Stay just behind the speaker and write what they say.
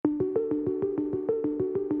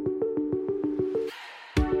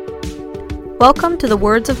Welcome to the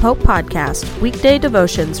Words of Hope podcast, weekday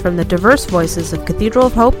devotions from the diverse voices of Cathedral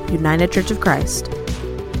of Hope, United Church of Christ.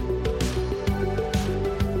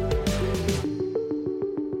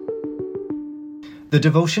 The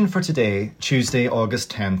devotion for today, Tuesday,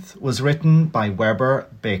 August 10th, was written by Weber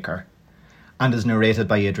Baker and is narrated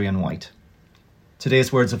by Adrian White.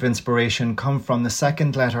 Today's words of inspiration come from the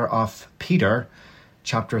second letter of Peter,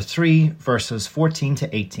 chapter 3, verses 14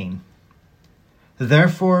 to 18.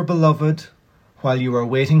 Therefore, beloved, while you are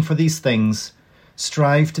waiting for these things,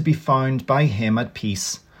 strive to be found by him at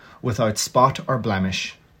peace, without spot or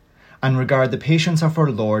blemish, and regard the patience of our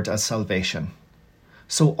Lord as salvation.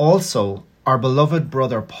 So also our beloved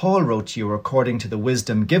brother Paul wrote to you according to the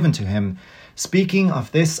wisdom given to him, speaking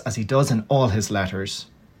of this as he does in all his letters.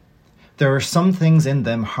 There are some things in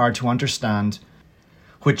them hard to understand,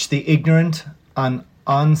 which the ignorant and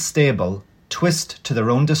unstable twist to their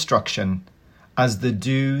own destruction, as they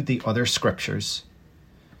do the other scriptures.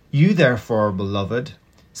 You therefore, beloved,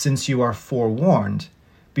 since you are forewarned,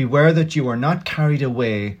 beware that you are not carried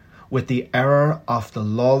away with the error of the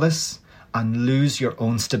lawless and lose your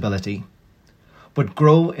own stability, but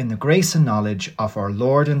grow in the grace and knowledge of our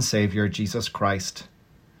Lord and Saviour Jesus Christ.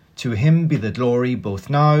 To him be the glory both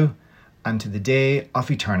now and to the day of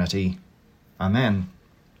eternity. Amen.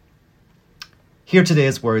 Hear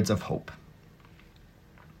today's words of hope.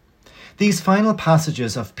 These final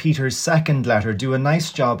passages of Peter's second letter do a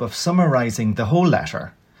nice job of summarising the whole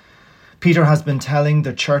letter. Peter has been telling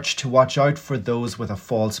the church to watch out for those with a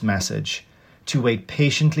false message, to wait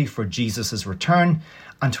patiently for Jesus' return,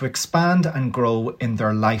 and to expand and grow in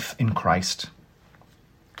their life in Christ.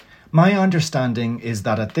 My understanding is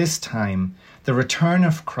that at this time, the return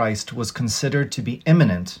of Christ was considered to be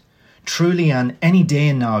imminent, truly an any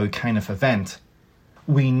day now kind of event.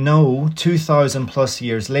 We know 2,000 plus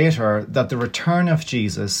years later that the return of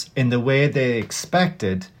Jesus in the way they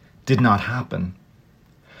expected did not happen.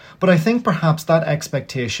 But I think perhaps that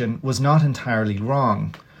expectation was not entirely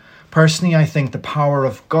wrong. Personally, I think the power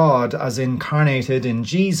of God as incarnated in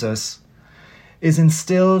Jesus is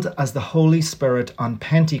instilled as the Holy Spirit on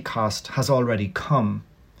Pentecost has already come.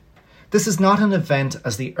 This is not an event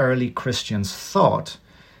as the early Christians thought.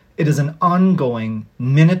 It is an ongoing,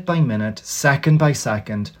 minute by minute, second by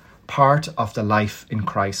second, part of the life in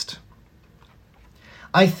Christ.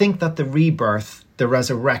 I think that the rebirth, the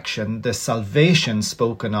resurrection, the salvation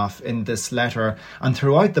spoken of in this letter and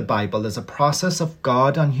throughout the Bible is a process of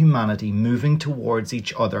God and humanity moving towards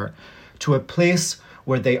each other to a place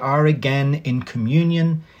where they are again in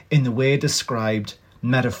communion in the way described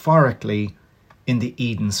metaphorically in the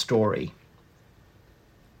Eden story.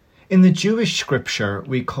 In the Jewish scripture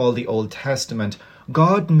we call the Old Testament,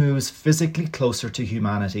 God moves physically closer to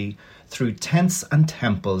humanity through tents and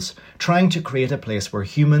temples, trying to create a place where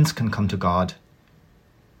humans can come to God.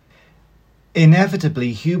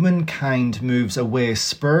 Inevitably, humankind moves away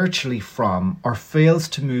spiritually from or fails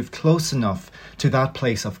to move close enough to that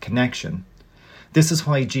place of connection. This is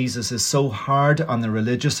why Jesus is so hard on the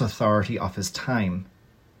religious authority of his time.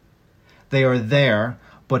 They are there,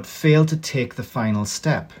 but fail to take the final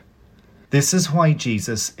step. This is why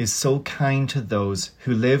Jesus is so kind to those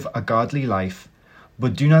who live a godly life,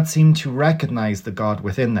 but do not seem to recognize the God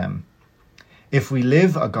within them. If we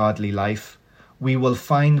live a godly life, we will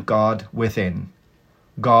find God within.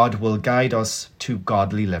 God will guide us to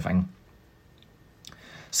godly living.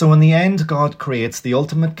 So in the end, God creates the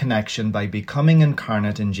ultimate connection by becoming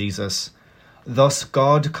incarnate in Jesus. Thus,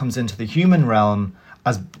 God comes into the human realm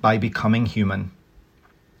as by becoming human.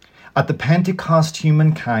 At the Pentecost,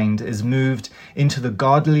 humankind is moved into the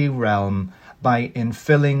godly realm by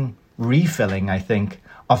refilling,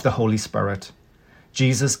 of the Holy Spirit.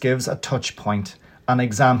 Jesus gives a touch point, an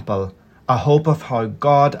example, a hope of how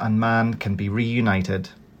God and man can be reunited.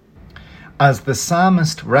 As the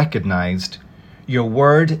psalmist recognized, your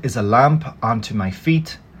word is a lamp unto my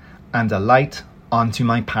feet and a light unto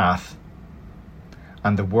my path.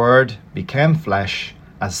 And the word became flesh,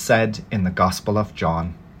 as said in the Gospel of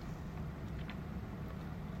John.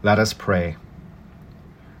 Let us pray.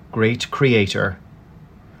 Great Creator,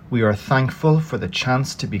 we are thankful for the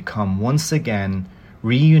chance to become once again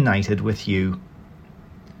reunited with you.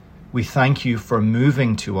 We thank you for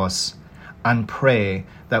moving to us and pray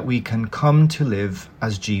that we can come to live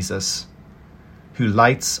as Jesus, who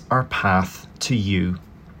lights our path to you.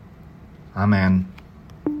 Amen.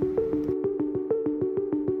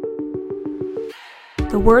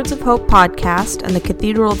 The Words of Hope podcast and the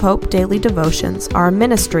Cathedral of Hope daily devotions are a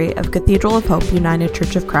ministry of Cathedral of Hope United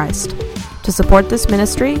Church of Christ. To support this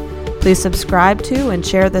ministry, please subscribe to and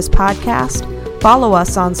share this podcast, follow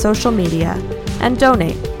us on social media, and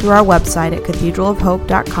donate through our website at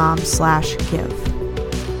cathedralofhope.com/give.